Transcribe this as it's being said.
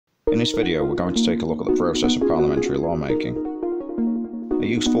In this video we're going to take a look at the process of parliamentary lawmaking. A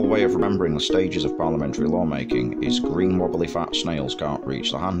useful way of remembering the stages of parliamentary lawmaking is green wobbly fat snails can't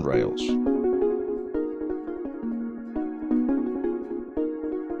reach the handrails.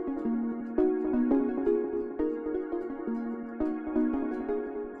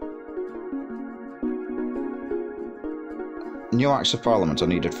 New Acts of Parliament are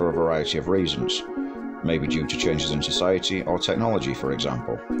needed for a variety of reasons, maybe due to changes in society or technology, for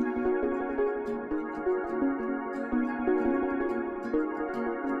example.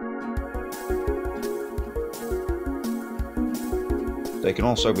 They can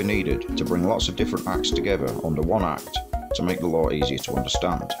also be needed to bring lots of different acts together under one act to make the law easier to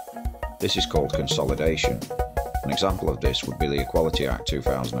understand. This is called consolidation. An example of this would be the Equality Act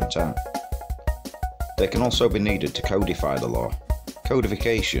 2010. They can also be needed to codify the law.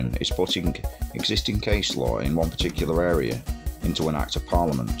 Codification is putting existing case law in one particular area into an Act of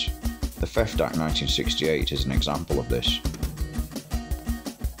Parliament. The Theft Act 1968 is an example of this.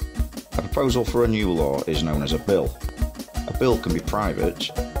 A proposal for a new law is known as a bill. A bill can be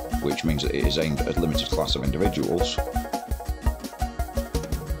private, which means that it is aimed at a limited class of individuals,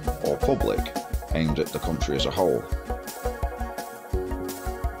 or public, aimed at the country as a whole.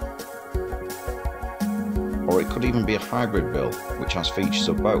 Or it could even be a hybrid bill, which has features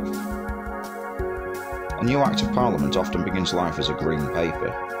of both. A new Act of Parliament often begins life as a green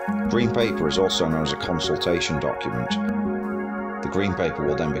paper. Green paper is also known as a consultation document. The green paper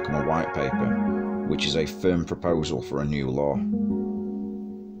will then become a white paper, which is a firm proposal for a new law.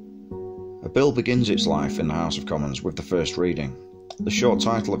 A bill begins its life in the House of Commons with the first reading. The short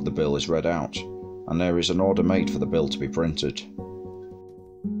title of the bill is read out, and there is an order made for the bill to be printed.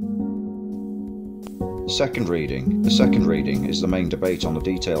 Second reading. The second reading is the main debate on the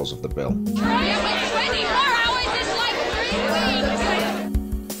details of the bill.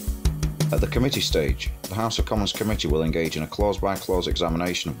 At the committee stage, the House of Commons committee will engage in a clause-by-clause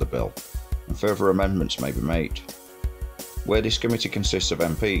examination of the bill, and further amendments may be made. Where this committee consists of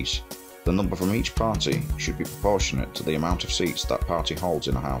MPs, the number from each party should be proportionate to the amount of seats that party holds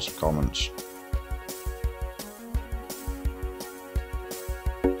in the House of Commons.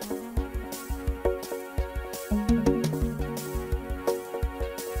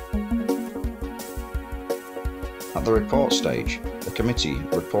 At the report stage, the committee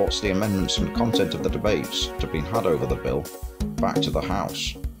reports the amendments and content of the debates that have been had over the bill back to the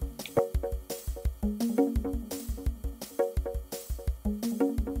House.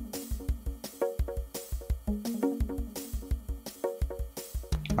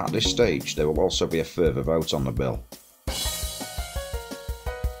 At this stage, there will also be a further vote on the bill.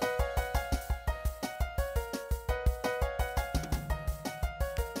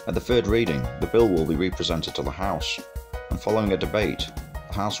 At the third reading, the bill will be represented to the House, and following a debate,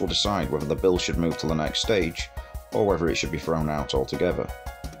 the House will decide whether the bill should move to the next stage or whether it should be thrown out altogether.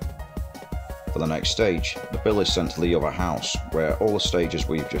 For the next stage, the bill is sent to the other House, where all the stages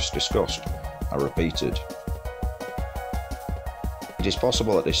we've just discussed are repeated. It is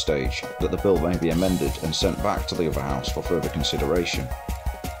possible at this stage that the bill may be amended and sent back to the other House for further consideration.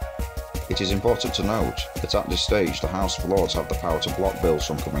 It is important to note that at this stage the House of Lords have the power to block bills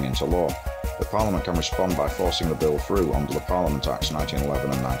from coming into law, but Parliament can respond by forcing the bill through under the Parliament Acts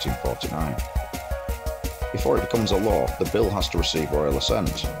 1911 and 1949. Before it becomes a law, the bill has to receive royal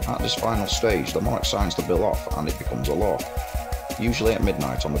assent. At this final stage, the monarch signs the bill off and it becomes a law, usually at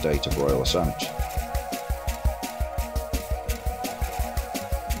midnight on the date of royal assent.